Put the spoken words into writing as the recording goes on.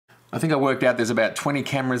I think I worked out there's about 20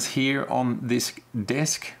 cameras here on this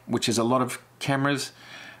desk, which is a lot of cameras,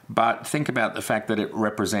 but think about the fact that it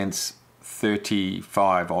represents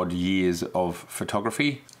 35 odd years of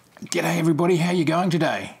photography. G'day everybody, how you going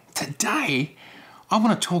today? Today, I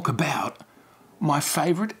want to talk about my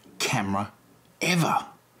favorite camera ever.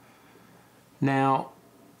 Now,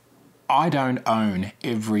 I don't own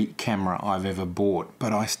every camera I've ever bought,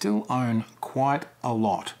 but I still own quite a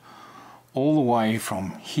lot. All the way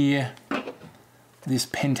from here, this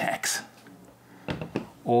Pentax,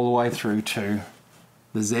 all the way through to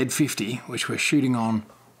the Z50, which we're shooting on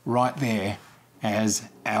right there as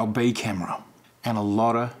our B camera, and a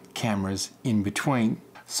lot of cameras in between.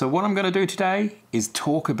 So what I'm going to do today is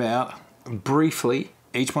talk about briefly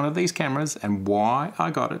each one of these cameras and why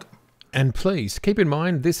I got it. And please keep in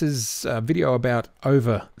mind, this is a video about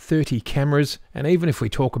over 30 cameras, and even if we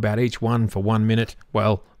talk about each one for 1 minute,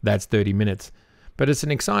 well, that's 30 minutes. But it's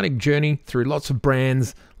an exciting journey through lots of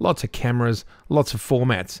brands, lots of cameras, lots of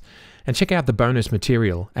formats. And check out the bonus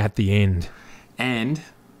material at the end. And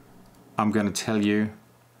I'm going to tell you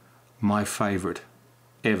my favorite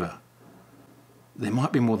ever. There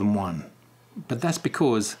might be more than one, but that's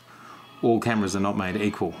because all cameras are not made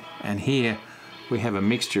equal. And here we have a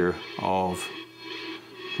mixture of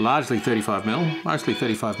largely 35mm, mostly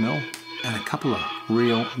 35mm, and a couple of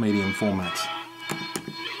real medium formats.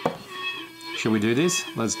 Shall we do this?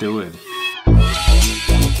 Let's do it.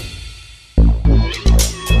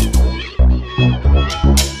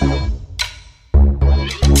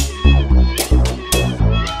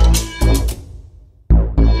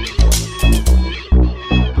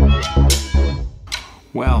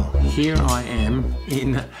 Well, here I am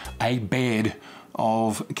in a bed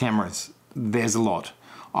of cameras. There's a lot.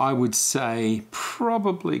 I would say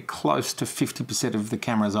probably close to 50% of the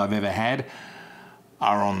cameras I've ever had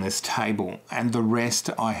are on this table, and the rest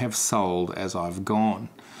I have sold as I've gone.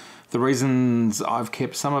 The reasons I've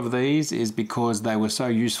kept some of these is because they were so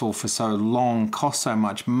useful for so long, cost so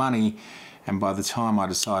much money, and by the time I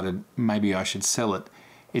decided maybe I should sell it,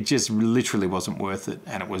 it just literally wasn't worth it,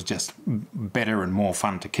 and it was just better and more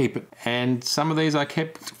fun to keep it. And some of these I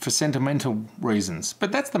kept for sentimental reasons,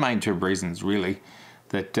 but that's the main two reasons really,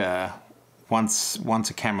 that once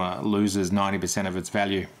a camera loses 90% of its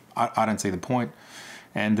value, I don't see the point.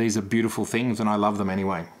 And these are beautiful things and I love them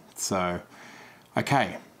anyway. So,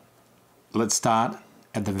 okay, let's start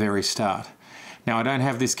at the very start. Now, I don't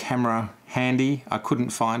have this camera handy. I couldn't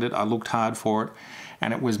find it. I looked hard for it.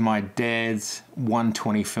 And it was my dad's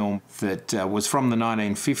 120 film that was from the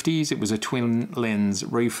 1950s. It was a twin lens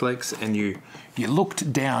reflex, and you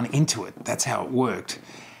looked down into it. That's how it worked.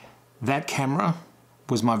 That camera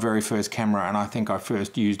was my very first camera, and I think I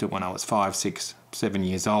first used it when I was 5, 6, 7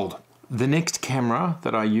 years old. The next camera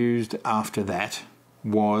that I used after that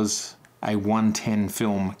was a 110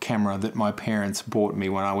 film camera that my parents bought me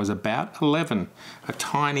when I was about 11. A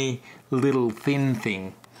tiny little thin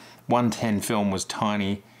thing. 110 film was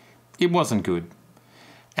tiny. It wasn't good.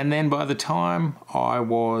 And then by the time I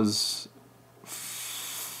was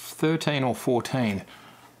 13 or 14,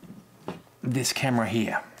 this camera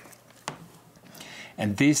here.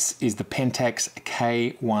 And this is the Pentax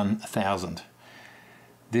K1000.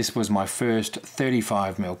 This was my first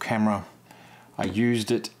 35mm camera. I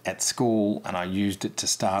used it at school and I used it to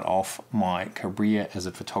start off my career as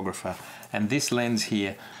a photographer. And this lens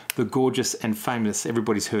here, the gorgeous and famous,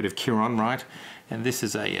 everybody's heard of Chiron, right? And this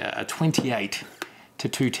is a 28 to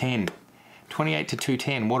 210. 28 to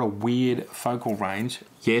 210, what a weird focal range.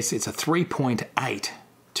 Yes, it's a 3.8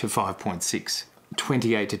 to 5.6,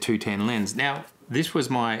 28 to 210 lens. Now, this was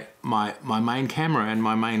my main camera and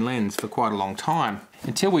my main lens for quite a long time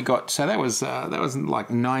until we got, so that was like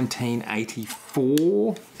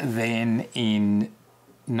 1984. Then in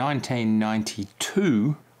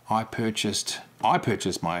 1992, I purchased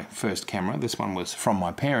my first camera. This one was from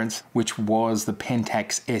my parents, which was the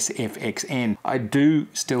Pentax SFXN. I do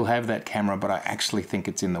still have that camera, but I actually think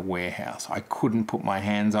it's in the warehouse. I couldn't put my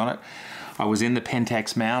hands on it. I was in the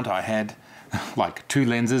Pentax mount. I had like 2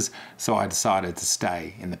 lenses, so I decided to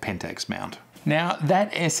stay in the Pentax mount. Now,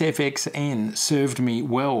 that SFXN served me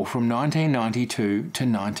well from 1992 to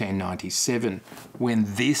 1997, when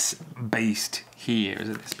this beast here, is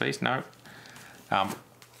it this beast? No.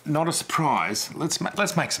 Not a surprise. Let's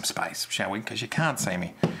make some space, shall we? Because you can't see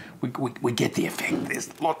me. We get the effect. There's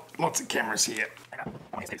lots of cameras here.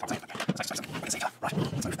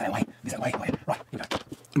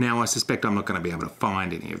 Now I suspect I'm not going to be able to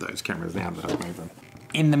find any of those cameras now that I've moved them.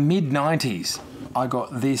 In the mid-90s, I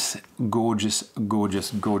got this gorgeous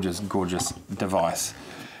device.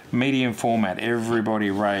 Medium format,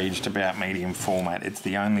 everybody raged about medium format. It's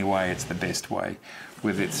the only way, it's the best way.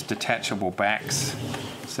 With its detachable backs.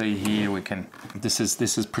 See here, we can, this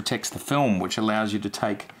is protects the film, which allows you to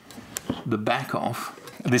take the back off.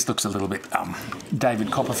 This looks a little bit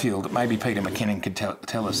David Copperfield. Maybe Peter McKinnon could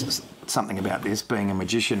tell us something about this, being a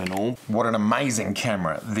magician and all. What an amazing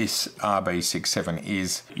camera this RB67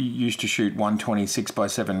 is. You used to shoot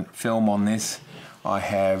 126x7 film on this. I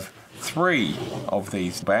have 3 of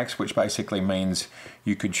these backs, which basically means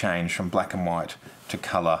you could change from black and white to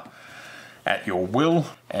colour at your will,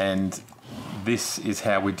 and this is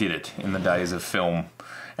how we did it in the days of film.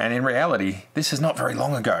 And in reality, this is not very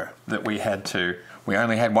long ago that we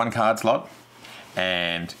only had 1 card slot,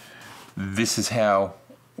 and this is how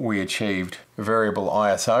we achieved variable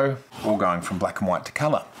ISO, all going from black and white to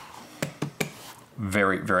colour.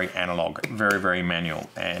 Very, very analog, very, very manual.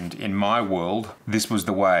 And in my world, this was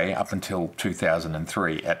the way up until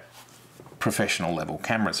 2003 at professional level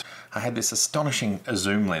cameras. I had this astonishing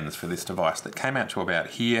zoom lens for this device that came out to about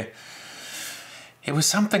here. It was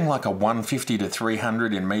something like a 150 to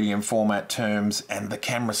 300 in medium format terms, and the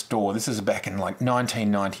camera store, this is back in like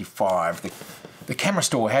 1995, the camera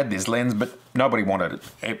store had this lens, but nobody wanted it.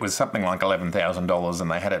 It was something like $11,000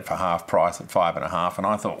 and they had it for half price at $5.5, and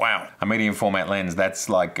I thought, wow, a medium format lens, that's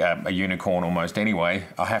like a unicorn almost anyway.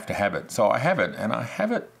 I have to have it. So I have it, and I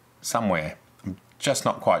have it somewhere. I'm just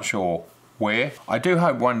not quite sure where. I do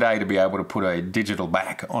hope one day to be able to put a digital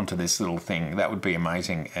back onto this little thing. That would be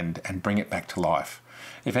amazing, and bring it back to life.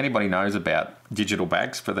 If anybody knows about digital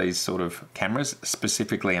backs for these sort of cameras,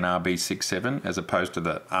 specifically an RB67 as opposed to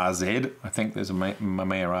the RZ, I think there's a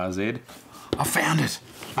Mamiya RZ. I found it.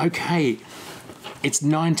 Okay, it's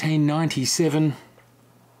 1997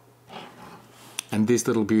 and this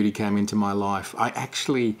little beauty came into my life. I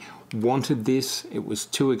actually wanted this. It was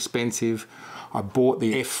too expensive. I bought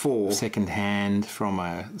the F4 second-hand from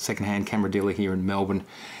a second-hand camera dealer here in Melbourne,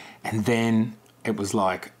 and then it was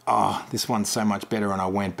like, oh, this one's so much better, and I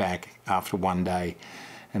went back after one day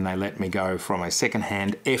and they let me go from a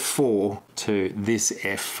second-hand F4 to this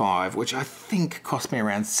F5, which I think cost me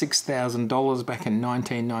around $6,000 back in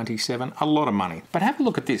 1997. A lot of money. But have a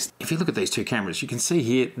look at this. If you look at these two cameras, you can see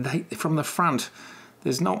here, from the front,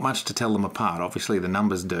 there's not much to tell them apart. Obviously the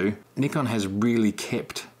numbers do. Nikon has really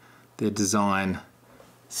kept their design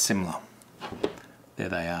similar. There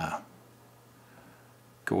they are.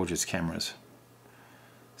 Gorgeous cameras.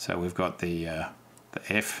 So we've got the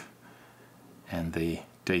F and the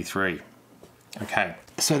D3. Okay,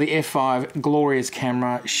 so the F5, glorious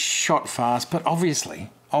camera, shot fast, but obviously,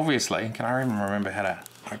 can I even remember how to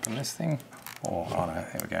open this thing? Oh no,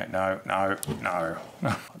 there we go. No.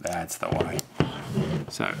 That's the way.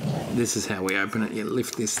 So this is how we open it. You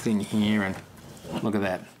lift this thing here and look at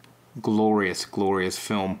that. Glorious, glorious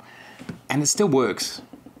film. And it still works.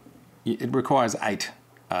 It requires 8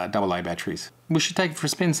 AA batteries. We should take it for a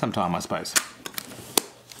spin sometime, I suppose.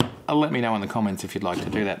 Let me know in the comments if you'd like to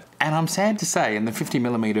do that. And I'm sad to say, in the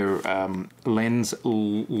 50mm lens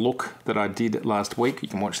look that I did last week, you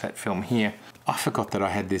can watch that film here, I forgot that I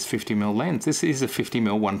had this 50mm lens. This is a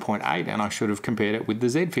 50mm 1.8, and I should have compared it with the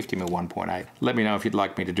Z 50mm 1.8. Let me know if you'd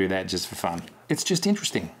like me to do that just for fun. It's just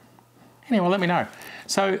interesting. Anyway, let me know.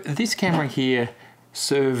 So this camera here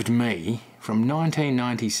served me from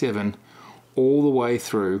 1997 all the way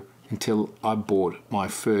through until I bought my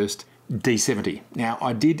first D70. Now,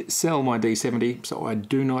 I did sell my D70, so I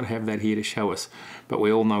do not have that here to show us, but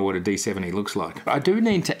we all know what a D70 looks like. I do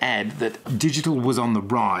need to add that digital was on the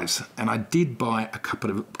rise, and I did buy a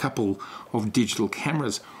couple of digital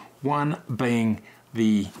cameras. One being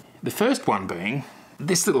the first one being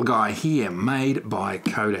this little guy here, made by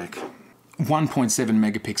Kodak. 1.7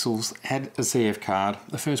 megapixels, had a CF card.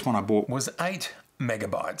 The first one I bought was 8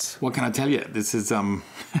 megabytes. What can I tell you? This is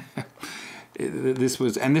this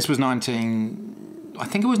was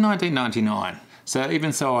 1999. So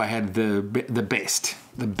even so, I had the best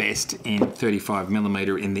in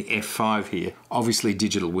 35mm in the F5 here. Obviously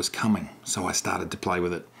digital was coming, so I started to play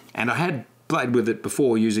with it. And I had played with it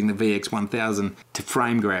before using the VX1000 to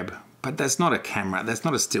frame grab, but that's not a camera, that's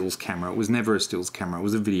not a stills camera. It was never a stills camera, it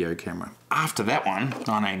was a video camera. After that one,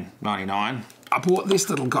 1999, I bought this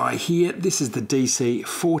little guy here. This is the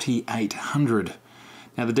DC4800.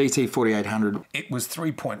 Now the DC4800, it was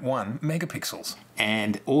 3.1 megapixels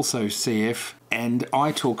and also CF, and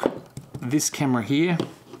I took this camera here,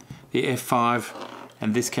 the F5,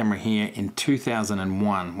 And this camera here in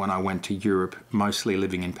 2001, when I went to Europe, mostly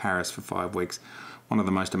living in Paris for 5 weeks, one of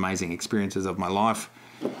the most amazing experiences of my life.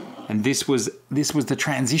 And this was the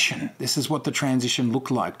transition. This is what the transition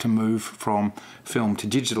looked like to move from film to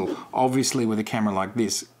digital. Obviously with a camera like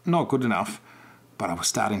this, not good enough, but I was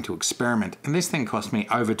starting to experiment. And this thing cost me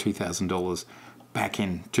over $2,000 back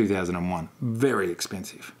in 2001. Very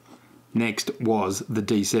expensive. Next was the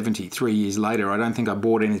D70. 3 years later, I don't think I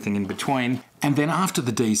bought anything in between. And then after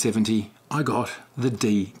the D70, I got the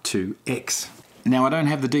D2X. Now, I don't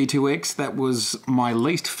have the D2X. That was my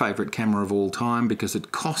least favorite camera of all time because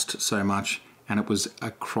it cost so much and it was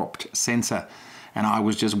a cropped sensor. And I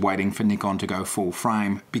was just waiting for Nikon to go full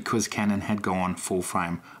frame because Canon had gone full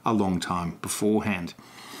frame a long time beforehand.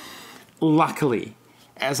 Luckily,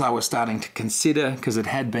 as I was starting to consider, because it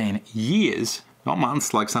had been years, not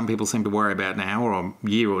months like some people seem to worry about now, or a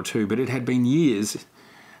year or two, but it had been years,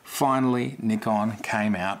 finally Nikon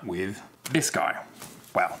came out with this guy.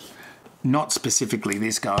 Well, not specifically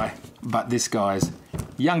this guy, but this guy's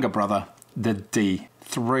younger brother, the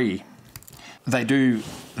D3. They do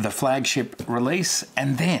the flagship release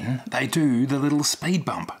and then they do the little speed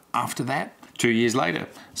bump after that 2 years later.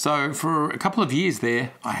 So for a couple of years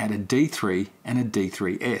there, I had a D3 and a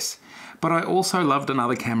D3S. But I also loved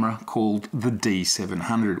another camera called the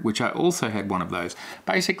D700, which I also had one of those.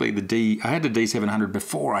 Basically, I had the D700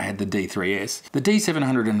 before I had the D3S. The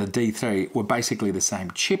D700 and the D3 were basically the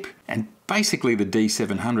same chip, and basically the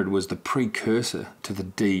D700 was the precursor to the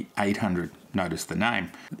D800. Notice the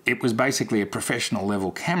name. It was basically a professional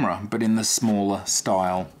level camera, but in the smaller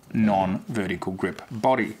style, non-vertical grip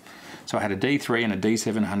body. So I had a D3 and a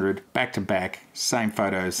D700 back to back, same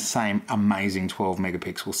photos, same amazing 12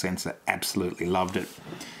 megapixel sensor, absolutely loved it.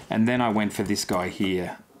 And then I went for this guy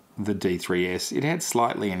here, the D3S. It had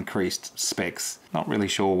slightly increased specs, not really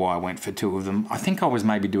sure why I went for 2 of them. I think I was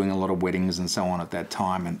maybe doing a lot of weddings and so on at that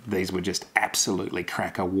time, and these were just absolutely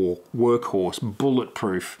cracker workhorse,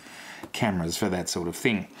 bulletproof cameras for that sort of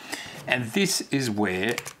thing. And this is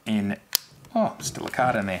where oh, still a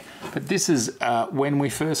card in there. But this is when we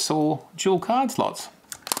first saw dual card slots.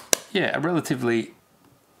 Yeah, a relatively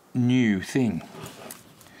new thing.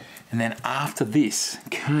 And then after this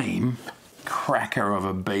came cracker of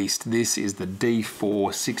a beast. This is the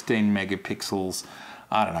D4, 16 megapixels,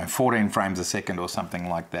 I don't know, 14 frames a second or something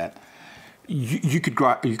like that. You could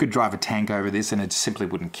drive a tank over this and it simply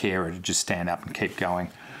wouldn't care. It would just stand up and keep going.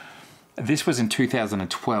 This was in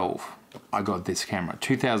 2012. I got this camera,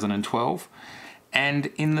 2012, and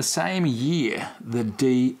in the same year the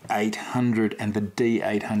D800 and the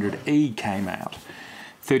D800E came out.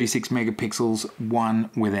 36 megapixels, one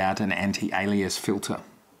without an anti-alias filter,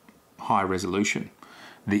 high resolution,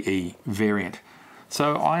 the E variant.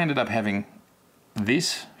 So I ended up having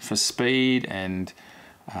this for speed and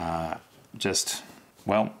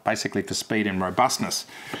basically for speed and robustness,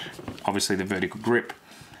 obviously the vertical grip.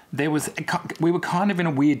 We were kind of in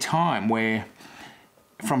a weird time where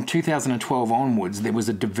from 2012 onwards there was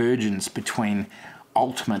a divergence between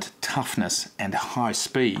ultimate toughness and high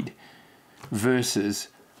speed versus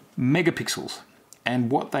megapixels.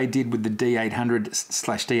 And what they did with the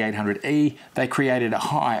D800/D800E, they created a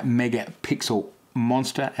high megapixel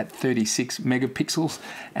monster at 36 megapixels,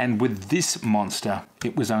 and with this monster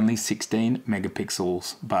it was only 16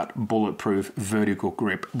 megapixels, but bulletproof, vertical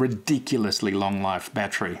grip, ridiculously long life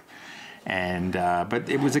battery, and but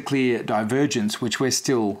it was a clear divergence which we're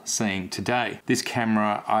still seeing today. This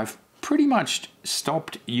camera I've pretty much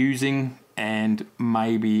stopped using and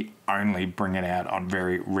maybe only bring it out on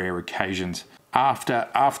very rare occasions.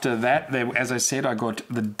 After that, as I said, I got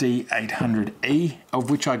the D800E, of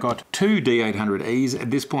which I got 2 D800Es. At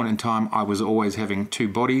this point in time, I was always having 2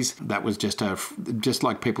 bodies. That was just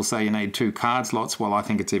like people say you need 2 card slots. Well, I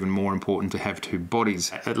think it's even more important to have 2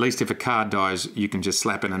 bodies. At least if a card dies, you can just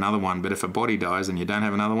slap in another one. But if a body dies and you don't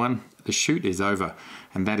have another one, the shoot is over,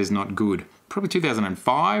 and that is not good. Probably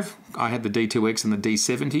 2005, I had the D2X and the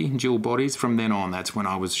D70 dual bodies. From then on, that's when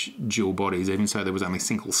I was dual bodies, even so there was only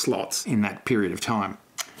single slots in that period of time.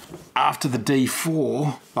 After the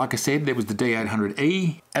D4, like I said, there was the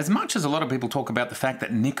D800E. As much as a lot of people talk about the fact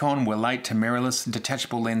that Nikon were late to mirrorless,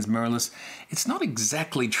 detachable lens mirrorless, it's not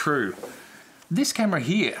exactly true. This camera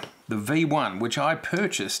here, the V1, which I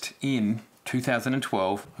purchased in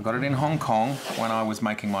 2012, I got it in Hong Kong when I was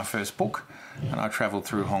making my first book, and I travelled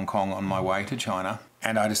through Hong Kong on my way to China,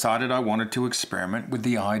 and I decided I wanted to experiment with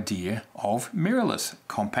the idea of mirrorless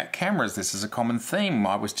compact cameras. This is a common theme.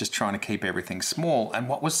 I was just trying to keep everything small, and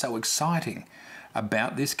what was so exciting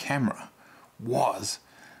about this camera was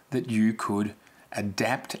that you could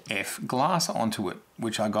Adapt F glass onto it,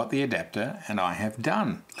 which I got the adapter and I have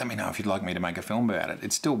done. Let me know if you'd like me to make a film about it.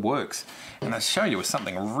 It still works. And I'll show you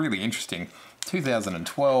something really interesting.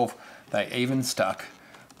 2012, they even stuck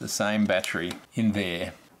the same battery in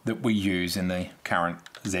there that we use in the current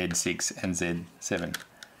Z6 and Z7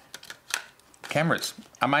 cameras.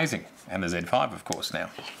 Amazing. And the Z5, of course, now.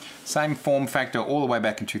 Same form factor all the way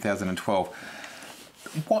back in 2012.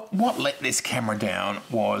 What let this camera down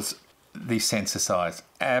was the sensor size.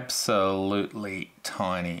 Absolutely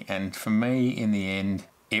tiny. And for me, in the end,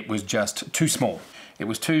 it was just too small. It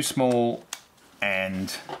was too small,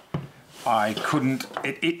 and I couldn't,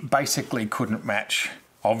 it basically couldn't match,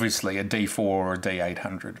 obviously, a D4 or a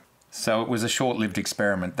D800. So it was a short-lived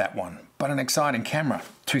experiment, that one. But an exciting camera,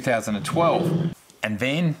 2012. And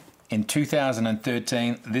then in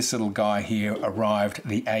 2013, this little guy here arrived,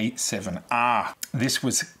 the A7R. This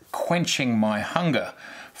was quenching my hunger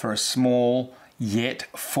for a small yet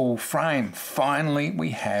full frame. Finally,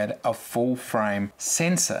 we had a full frame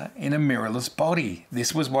sensor in a mirrorless body.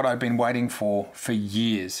 This was what I've been waiting for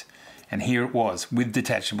years. And here it was with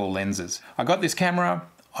detachable lenses. I got this camera,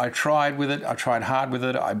 I tried with it, I tried hard with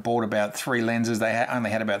it. I bought about 3 lenses. They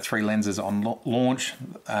only had about 3 lenses on launch,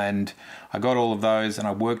 and I got all of those and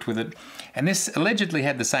I worked with it. And this allegedly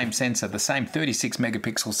had the same sensor, the same 36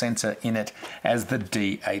 megapixel sensor in it as the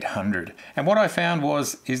D800. And what I found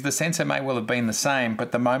is the sensor may well have been the same,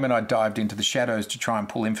 but the moment I dived into the shadows to try and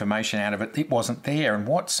pull information out of it, it wasn't there. And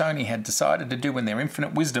what Sony had decided to do in their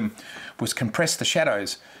infinite wisdom was compress the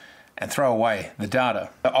shadows and throw away the data.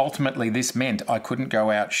 Ultimately, this meant I couldn't go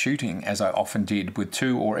out shooting as I often did with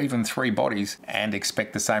 2 or even 3 bodies and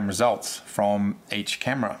expect the same results from each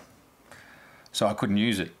camera. So I couldn't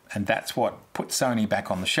use it. And that's what put Sony back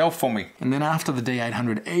on the shelf for me. And then after the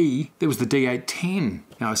D800E, there was the D810.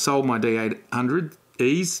 Now I sold my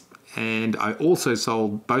D800Es, and I also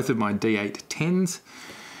sold both of my D810s.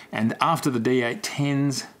 And after the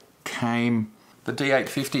D810s came the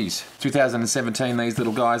D850s. 2017, these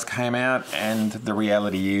little guys came out, and the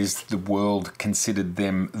reality is the world considered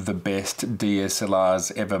them the best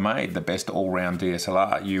DSLRs ever made, the best all-round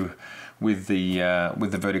DSLR. With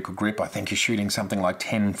the vertical grip, I think you're shooting something like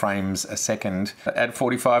 10 frames a second at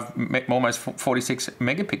almost 46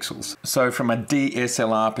 megapixels. So from a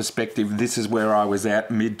DSLR perspective, this is where I was at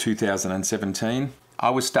mid-2017. I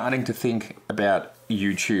was starting to think about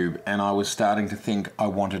YouTube, and I was starting to think I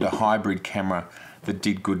wanted a hybrid camera that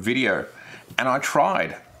did good video. And I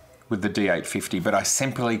tried with the D850, but I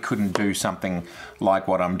simply couldn't do something like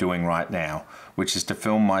what I'm doing right now, which is to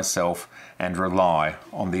film myself and rely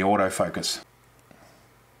on the autofocus.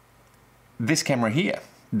 This camera here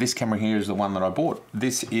is the one that I bought.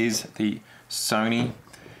 This is the Sony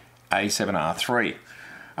A7R III.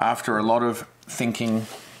 After a lot of thinking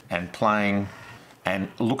and playing and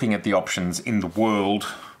looking at the options in the world,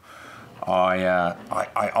 I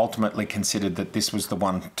ultimately considered that this was the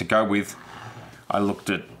one to go with. I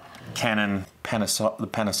looked at Canon, the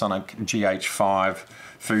Panasonic GH5,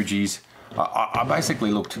 Fuji's. I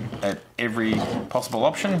basically looked at every possible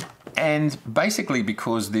option, and basically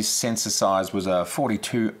because this sensor size was a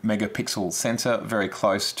 42 megapixel sensor, very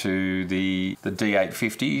close to the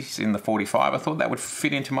D850s in the 45, I thought that would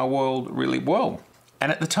fit into my world really well.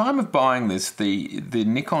 And at the time of buying this, the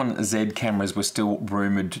Nikon Z cameras were still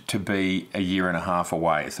rumored to be a year and a half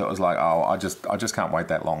away. So it was like, oh, I just can't wait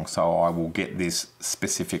that long. So I will get this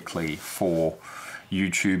specifically for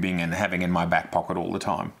YouTubing and having in my back pocket all the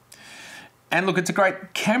time. And look, it's a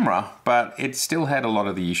great camera, but it still had a lot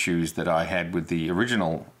of the issues that I had with the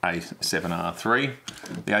original A7R3,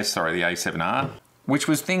 the A7R, which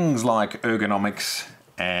was things like ergonomics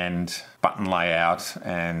and button layout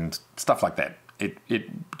and stuff like that. It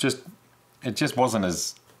just wasn't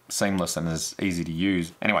as seamless and as easy to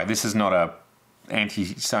use. Anyway, this is not a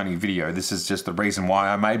anti-Sony video. This is just the reason why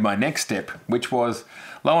I made my next step, which was,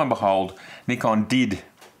 lo and behold, Nikon did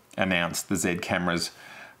announce the Z cameras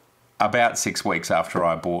about 6 weeks after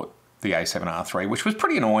I bought the A7R III, which was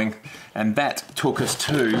pretty annoying. And that took us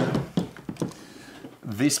to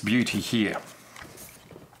this beauty here.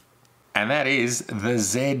 And that is the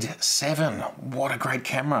Z7. What a great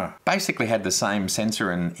camera. Basically had the same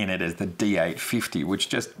sensor in it as the D850, which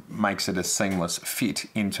just makes it a seamless fit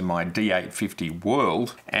into my D850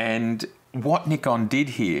 world. And what Nikon did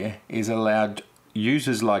here is allowed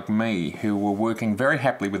users like me who were working very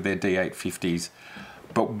happily with their D850s,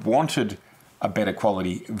 but wanted a better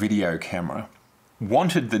quality video camera,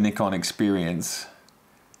 wanted the Nikon experience,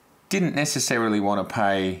 didn't necessarily want to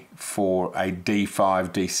pay for a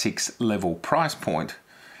D5, D6 level price point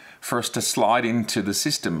for us to slide into the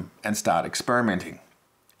system and start experimenting.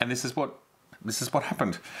 And this is what this is what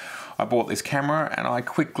happened. I bought this camera and I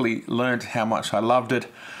quickly learnt how much I loved it.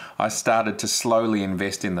 I started to slowly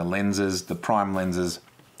invest in the lenses, the prime lenses,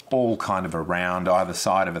 all kind of around either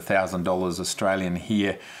side of $1,000 Australian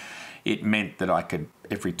here. It meant that I could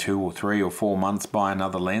every 2 or 3 or 4 months buy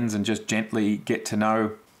another lens and just gently get to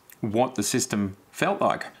know what the system felt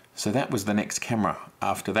like. So that was the next camera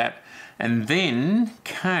after that. And then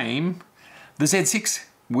came the Z6,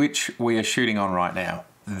 which we are shooting on right now.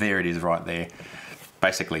 There it is right there.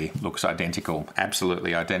 Basically looks identical,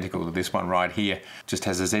 absolutely identical to this one right here. Just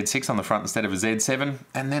has a Z6 on the front instead of a Z7.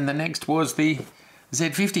 And then the next was the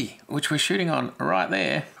Z50, which we're shooting on right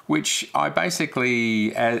there, which I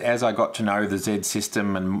basically, as I got to know the Z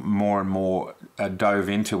system and more dove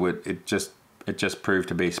into it, it just proved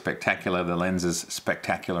to be spectacular. The lens is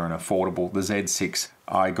spectacular and affordable. The Z6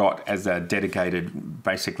 I got as a dedicated,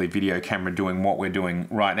 basically video camera doing what we're doing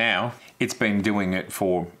right now. It's been doing it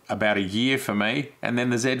for about a year for me. And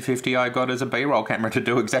then the Z50 I got as a B-roll camera to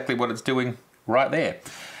do exactly what it's doing right there.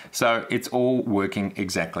 So it's all working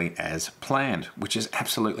exactly as planned, which is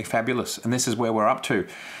absolutely fabulous. And this is where we're up to.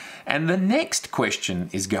 And the next question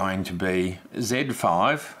is going to be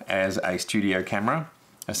Z5 as a studio camera,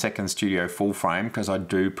 a second studio full frame, because I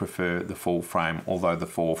do prefer the full frame, although the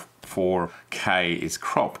 4K is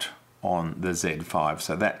cropped on the Z5.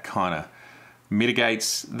 So that kind of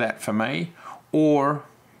mitigates that for me. Or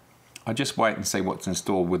I just wait and see what's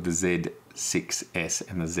installed with the Z6S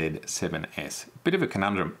and the Z7S. Bit of a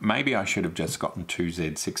conundrum. Maybe I should have just gotten 2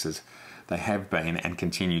 Z6s. They have been and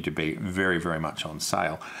continue to be very, very much on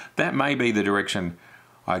sale. That may be the direction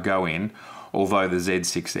I go in, although the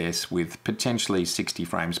Z6S with potentially 60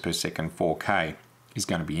 frames per second 4K is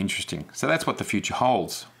going to be interesting. So that's what the future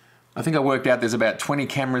holds. I think I worked out there's about 20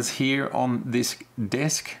 cameras here on this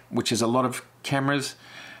desk, which is a lot of cameras,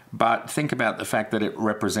 but think about the fact that it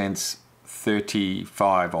represents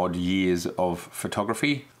 35 odd years of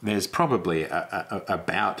photography. There's probably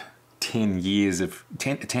about 10 years of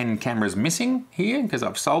 10 cameras missing here because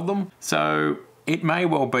I've sold them. So it may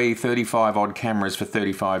well be 35 odd cameras for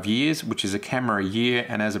 35 years, which is a camera a year.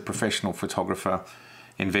 And as a professional photographer,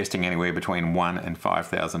 investing anywhere between $1,000 and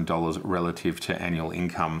 $5,000 relative to annual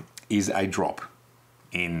income is a drop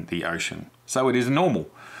in the ocean. So it is normal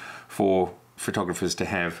for photographers to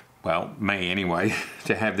have, well, me anyway,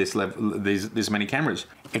 to have this many cameras.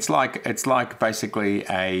 It's like basically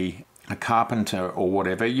a carpenter or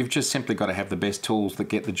whatever. You've just simply got to have the best tools that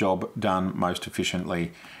get the job done most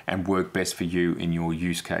efficiently and work best for you in your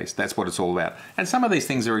use case. That's what it's all about. And some of these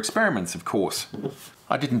things are experiments, of course.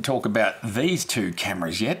 I didn't talk about these 2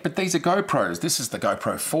 cameras yet, but these are GoPros. This is the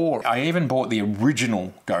GoPro 4. I even bought the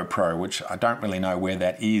original GoPro, which I don't really know where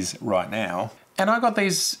that is right now. And I got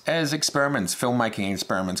these as experiments, filmmaking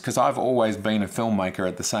experiments, because I've always been a filmmaker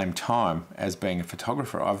at the same time as being a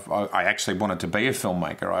photographer. I actually wanted to be a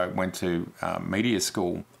filmmaker. I went to media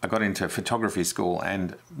school. I got into photography school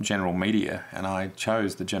and general media, and I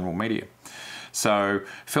chose the general media. So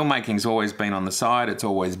filmmaking's always been on the side. It's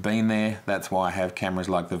always been there. That's why I have cameras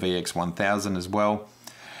like the VX1000 as well.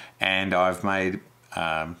 And I've made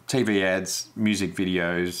TV ads, music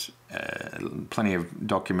videos, plenty of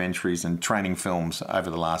documentaries and training films over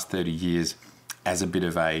the last 30 years as a bit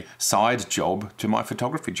of a side job to my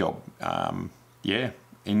photography job. In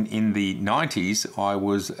the 90s, I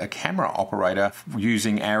was a camera operator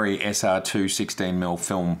using ARRI SR2 16mm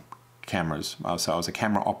film cameras. So I was a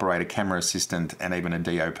camera operator, camera assistant, and even a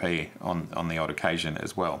DOP on the odd occasion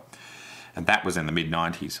as well. And that was in the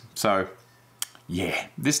mid-90s. So yeah,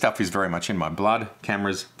 this stuff is very much in my blood.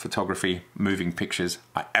 Cameras, photography, moving pictures.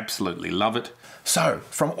 I absolutely love it. So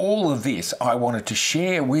from all of this, I wanted to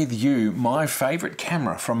share with you my favorite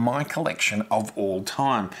camera from my collection of all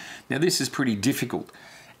time. Now this is pretty difficult,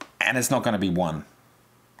 and it's not going to be one.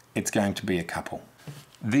 It's going to be a couple.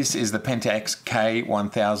 This is the Pentax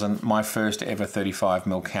K1000, my first ever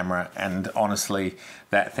 35mm camera, and honestly,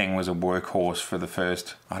 that thing was a workhorse for the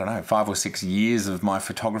first, I don't know, 5 or 6 years of my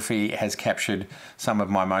photography. It has captured some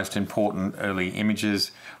of my most important early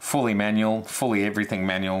images, fully manual, fully everything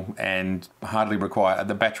manual, and hardly require,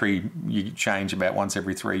 the battery you change about once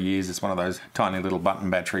every 3 years. It's one of those tiny little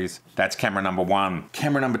button batteries. That's camera number 1.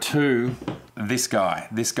 Camera number 2, this guy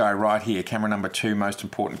right here, camera number 2, most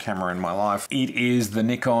important camera in my life. It is the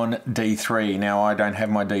Nikon D3. Now, I don't have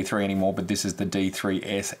my D3 anymore, but this is the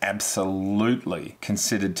D3S. Absolutely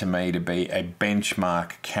considered to me to be a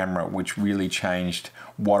benchmark camera, which really changed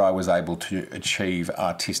what I was able to achieve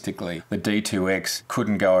artistically. The D2X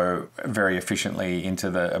couldn't go very efficiently into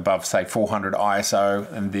the above, say, 400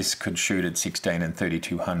 ISO, and this could shoot at 16 and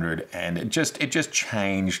 3200, and it just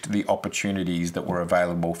changed the opportunities that were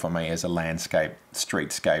available for me as a landscape,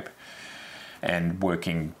 streetscape, and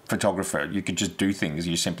working photographer. You could just do things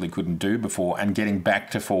you simply couldn't do before, and getting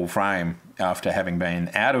back to full frame after having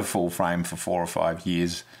been out of full frame for 4 or 5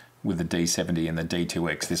 years with the D70 and the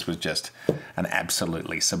D2X, this was just an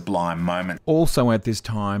absolutely sublime moment. Also at this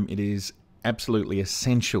time, it is absolutely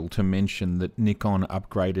essential to mention that Nikon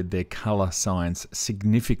upgraded their color science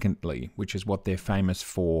significantly, which is what they're famous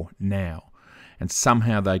for now. And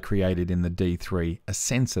somehow they created in the D3 a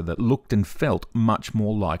sensor that looked and felt much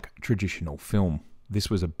more like traditional film. This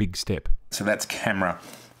was a big step. So that's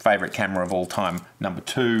favourite camera of all time. Number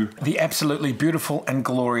 2, the absolutely beautiful and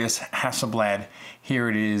glorious Hasselblad. Here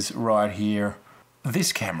it is right here.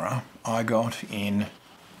 This camera I got in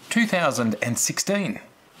 2016.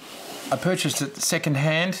 I purchased it second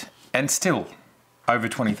hand, and still over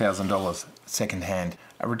 $20,000 second hand.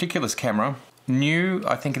 A ridiculous camera. New,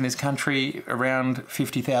 I think in this country, around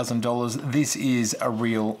 $50,000. This is a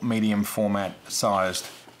real medium format sized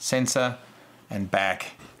sensor and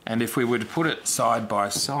back. And if we were to put it side by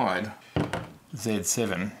side,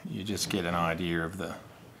 Z7, you just get an idea of the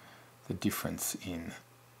difference in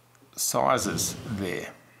sizes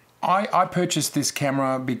there. I purchased this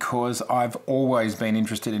camera because I've always been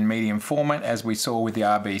interested in medium format, as we saw with the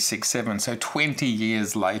RB67. So 20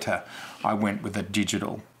 years later, I went with a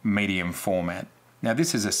digital medium format. Now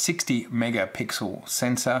this is a 60 megapixel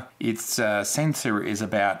sensor. Its sensor is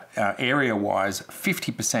about, area-wise,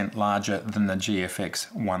 50% larger than the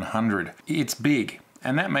GFX 100. It's big,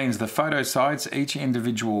 and that means the photo sites, each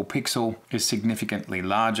individual pixel is significantly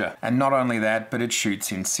larger. And not only that, but it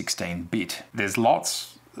shoots in 16-bit. There's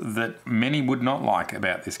lots that many would not like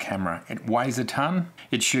about this camera. It weighs a ton.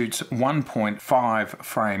 It shoots 1.5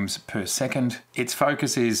 frames per second. Its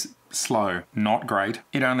focus is slow, not great.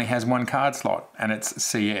 It only has one card slot, and it's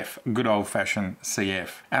CF, good old-fashioned CF.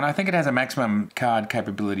 And I think it has a maximum card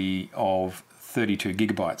capability of 32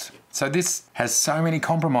 gigabytes. So this has so many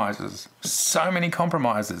compromises,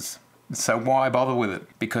 so why bother with it?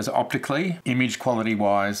 Because optically, image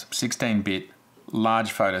quality-wise, 16-bit,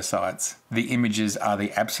 large photo sites, the images are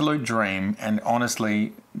the absolute dream, and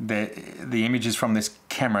honestly, the images from this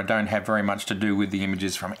camera don't have very much to do with the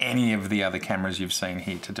images from any of the other cameras you've seen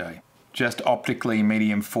here today. Just optically,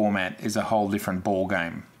 medium format is a whole different ball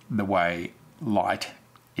game. The way light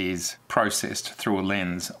is processed through a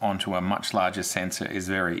lens onto a much larger sensor is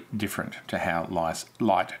very different to how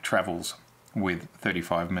light travels with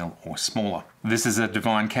 35mm or smaller. This is a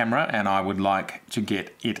divine camera, and I would like to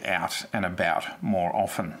get it out and about more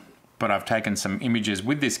often. But I've taken some images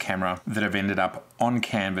with this camera that have ended up on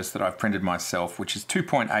canvas that I've printed myself, which is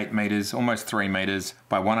 2.8 meters, almost 3 meters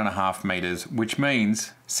by 1.5 meters, which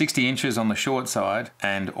means 60 inches on the short side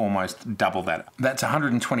and almost double that. That's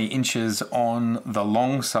 120 inches on the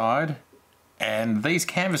long side, and these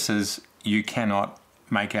canvases, you cannot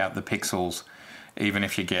make out the pixels even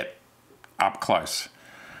if you get up close.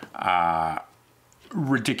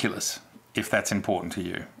 Ridiculous, if that's important to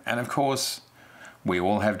you. And of course, we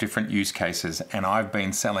all have different use cases, and I've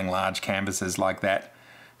been selling large canvases like that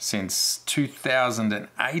since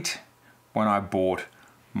 2008, when I bought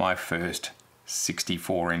my first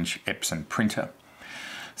 64-inch Epson printer.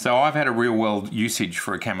 So I've had a real-world usage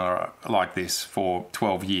for a camera like this for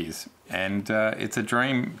 12 years, and it's a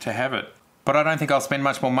dream to have it. But I don't think I'll spend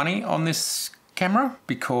much more money on this camera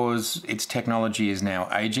because its technology is now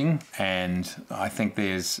aging, and I think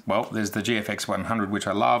there's the GFX 100, which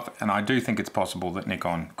I love, and I do think it's possible that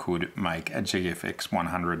Nikon could make a GFX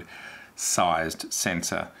 100 sized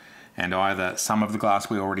sensor, and either some of the glass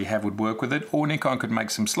we already have would work with it, or Nikon could make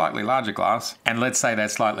some slightly larger glass, and let's say that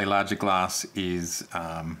slightly larger glass is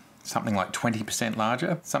something like 20%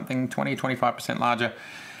 larger, something 20-25% larger.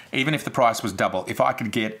 Even if the price was double, if I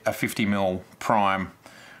could get a 50mm prime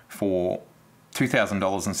for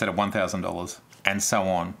 $2,000 instead of $1,000, and so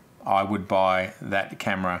on, I would buy that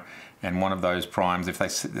camera and one of those primes. If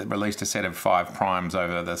they released a set of 5 primes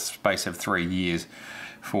over the space of 3 years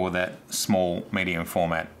for that small medium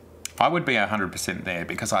format, I would be 100% there,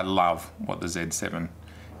 because I love what the Z7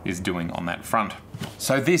 is doing on that front.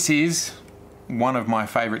 So this is one of my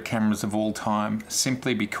favorite cameras of all time,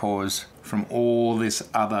 simply because from all this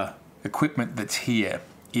other equipment that's here,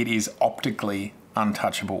 it is optically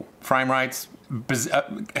untouchable. Frame rates,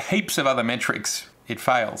 heaps of other metrics it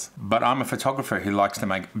fails. But I'm a photographer who likes to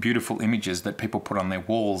make beautiful images that people put on their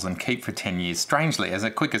walls and keep for 10 years. Strangely, as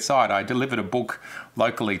a quick aside, I delivered a book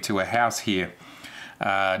locally to a house here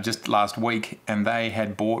just last week, and they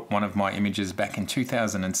had bought one of my images back in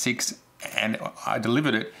 2006, and I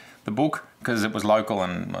delivered it, the book, because it was local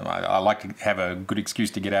and I like to have a good excuse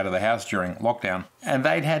to get out of the house during lockdown. And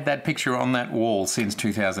they'd had that picture on that wall since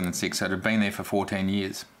 2006, so it had been there for 14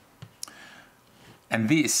 years. And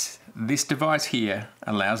this device here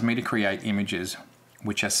allows me to create images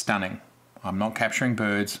which are stunning. I'm not capturing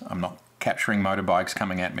birds, I'm not capturing motorbikes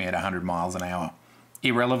coming at me at 100 miles an hour.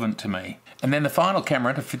 Irrelevant to me. And then the final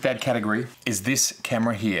camera to fit that category is this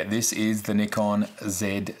camera here. This is the Nikon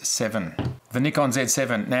Z7. The Nikon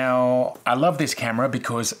Z7. Now, I love this camera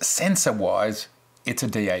because sensor-wise, it's a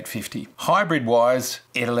D850. Hybrid-wise,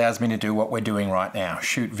 it allows me to do what we're doing right now,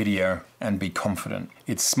 shoot video and be confident.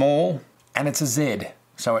 It's small and it's a Z,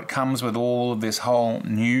 so it comes with all of this whole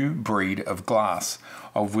new breed of glass,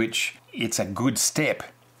 of which it's a good step,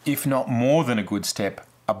 if not more than a good step,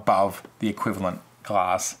 above the equivalent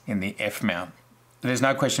glass in the F mount. There's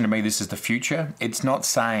no question to me this is the future. It's not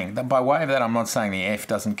saying that, by way of that, I'm not saying the F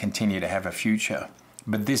doesn't continue to have a future,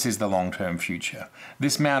 but this is the long-term future.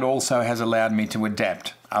 This mount also has allowed me to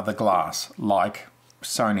adapt other glass, like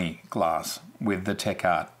Sony glass with the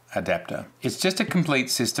TechArt adapter. It's just a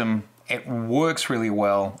complete system. It works really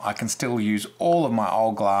well. I can still use all of my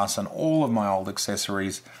old glass and all of my old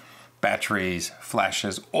accessories, batteries,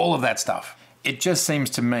 flashes, all of that stuff. It just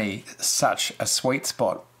seems to me such a sweet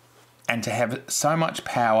spot, and to have so much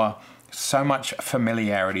power, so much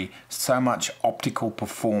familiarity, so much optical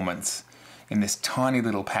performance in this tiny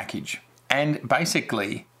little package. And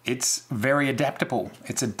basically, it's very adaptable.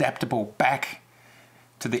 It's adaptable back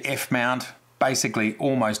to the F mount. Basically,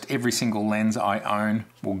 almost every single lens I own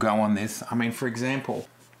will go on this. I mean, for example,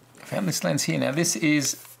 I found this lens here. Now this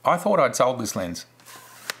is, I thought I'd sold this lens.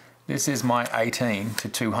 This is my 18 to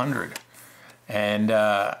 200. And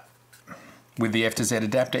with the F to Z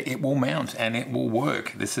adapter, it will mount and it will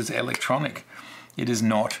work. This is electronic. It is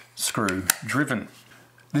not screw driven.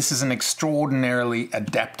 This is an extraordinarily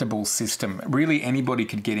adaptable system. Really, anybody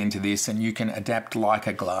could get into this, and you can adapt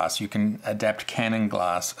Leica glass, you can adapt Canon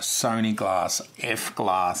glass, Sony glass, F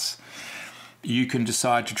glass. You can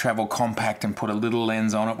decide to travel compact and put a little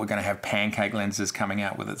lens on it. We're going to have pancake lenses coming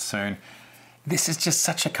out with it soon. This is just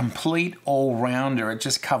such a complete all-rounder. It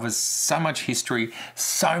just covers so much history,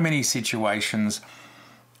 so many situations.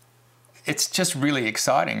 It's just really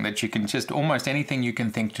exciting that you can just, almost anything you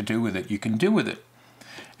can think to do with it, you can do with it.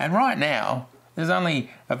 And right now, there's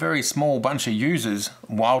only a very small bunch of users,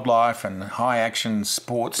 wildlife and high-action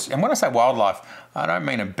sports. And when I say wildlife, I don't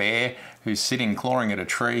mean a bear who's sitting clawing at a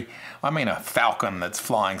tree. I mean a falcon that's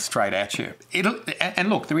flying straight at you. And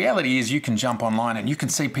look, the reality is you can jump online and you can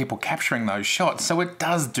see people capturing those shots, so it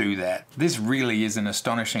does do that. This really is an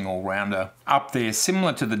astonishing all-rounder. Up there,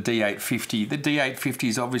 similar to the D850. The D850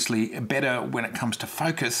 is obviously better when it comes to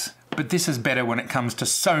focus, but this is better when it comes to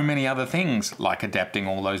so many other things, like adapting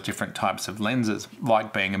all those different types of lenses,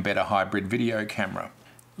 like being a better hybrid video camera,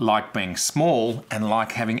 like being small, and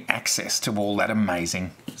like having access to all that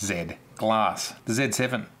amazing Z glass. The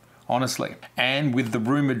Z7, honestly. And with the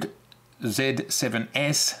rumoured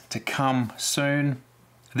Z7S to come soon,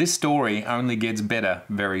 this story only gets better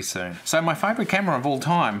very soon. So my favourite camera of all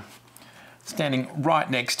time, standing right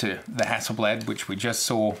next to the Hasselblad, which we just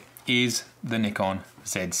saw, is the Nikon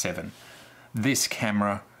Z7. This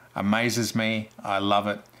camera amazes me. I love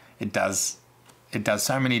it. It does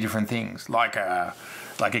so many different things. Like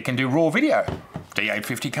it can do raw video.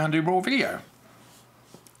 D850 can't do raw video.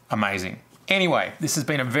 Amazing. Anyway, this has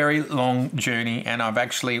been a very long journey, and I've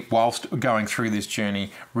actually, whilst going through this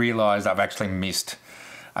journey, realised I've actually missed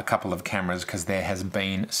a couple of cameras because there has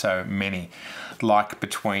been so many. Like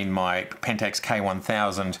between my Pentax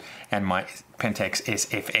K1000 and my Pentax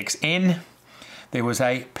SFXN, there was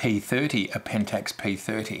a P30, a Pentax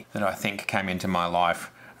P30, that I think came into my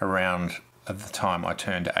life around at the time I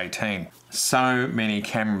turned 18. So many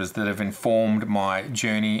cameras that have informed my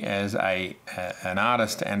journey as an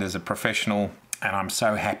artist and as a professional, and I'm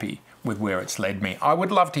so happy with where it's led me. I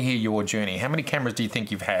would love to hear your journey. How many cameras do you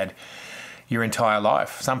think you've had your entire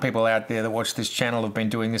life? Some people out there that watch this channel have been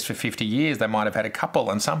doing this for 50 years. They might have had a couple,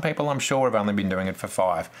 and some people I'm sure have only been doing it for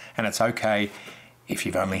 5. And it's okay if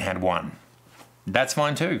you've only had 1. That's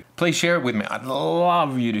fine too. Please share it with me. I'd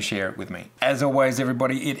love you to share it with me. As always,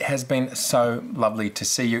 everybody, it has been so lovely to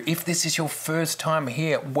see you. If this is your first time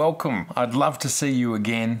here, welcome. I'd love to see you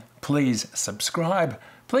again. Please subscribe,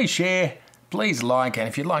 please share, please like, and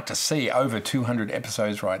if you'd like to see over 200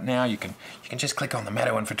 episodes right now, you can just click on the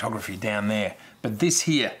Matto and Photography down there. But this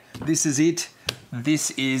here, this is it.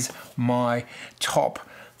 This is my top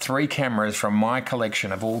 3 cameras from my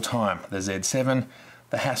collection of all time. The Z7,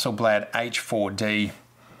 the Hasselblad H4D,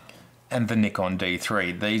 and the Nikon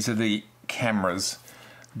D3. These are the cameras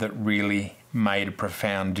that really made a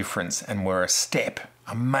profound difference and were a step,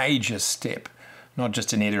 a major step, not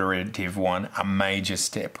just an iterative one, a major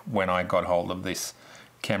step when I got hold of this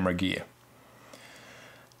camera gear.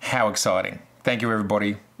 How exciting. Thank you,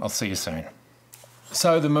 everybody. I'll see you soon.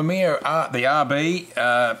 So the Mamiya, the RB,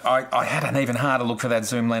 I had an even harder look for that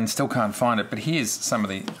zoom lens, still can't find it, but here's some of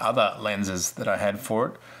the other lenses that I had for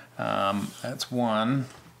it. That's one,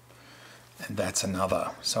 and that's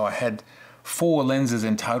another. So I had 4 lenses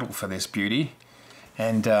in total for this beauty.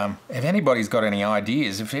 And if anybody's got any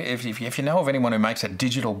ideas, if you know of anyone who makes a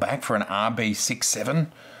digital back for an RB67,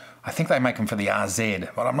 I think they make them for the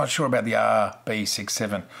RZ, but I'm not sure about the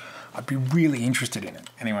RB67. I'd be really interested in it.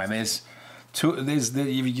 Anyway,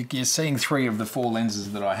 you're seeing 3 of the 4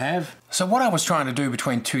 lenses that I have. So what I was trying to do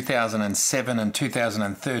between 2007 and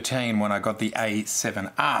 2013 when I got the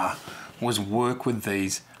A7R was work with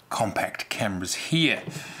these compact cameras here.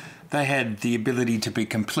 They had the ability to be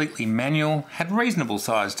completely manual, had reasonable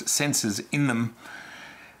sized sensors in them.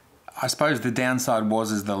 I suppose the downside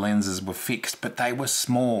was the lenses were fixed, but they were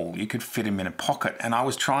small. You could fit them in a pocket, and I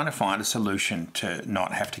was trying to find a solution to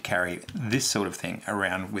not have to carry this sort of thing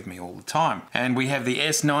around with me all the time. And we have the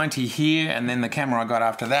S90 here, and then the camera I got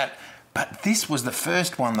after that. But this was the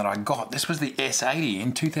first one that I got. This was the S80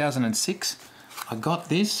 in 2006. I got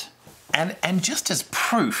this, and just as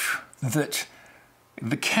proof that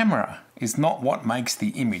the camera is not what makes the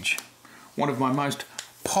image. One of my most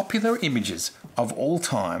popular images of all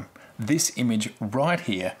time, this image right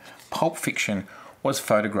here, Pulp Fiction, was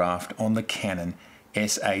photographed on the Canon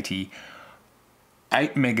S80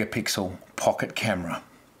 8-megapixel pocket camera.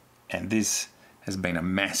 And this has been a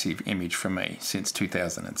massive image for me since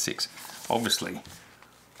 2006. Obviously,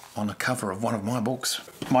 on the cover of one of my books.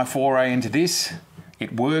 My foray into this,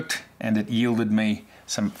 it worked and it yielded me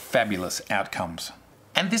some fabulous outcomes.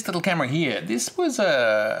 And this little camera here, this was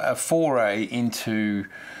a foray into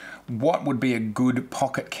what would be a good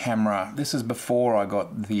pocket camera. This is before I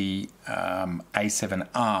got the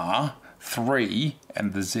A7R III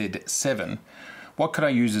and the Z7. What could I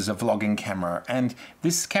use as a vlogging camera? And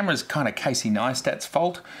this camera is kind of Casey Neistat's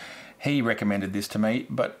fault. He recommended this to me,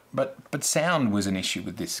 but sound was an issue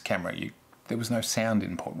with this camera. There was no sound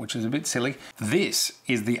input, which is a bit silly. This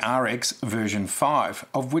is the RX version 5,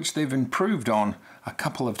 of which they've improved on a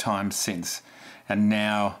couple of times since. And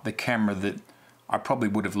now the camera that I probably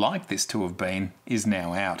would have liked this to have been is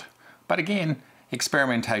now out. But again,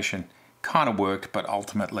 experimentation kind of worked, but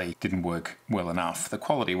ultimately didn't work well enough. The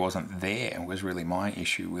quality wasn't there, was really my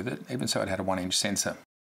issue with it. Even so, it had a 1-inch sensor.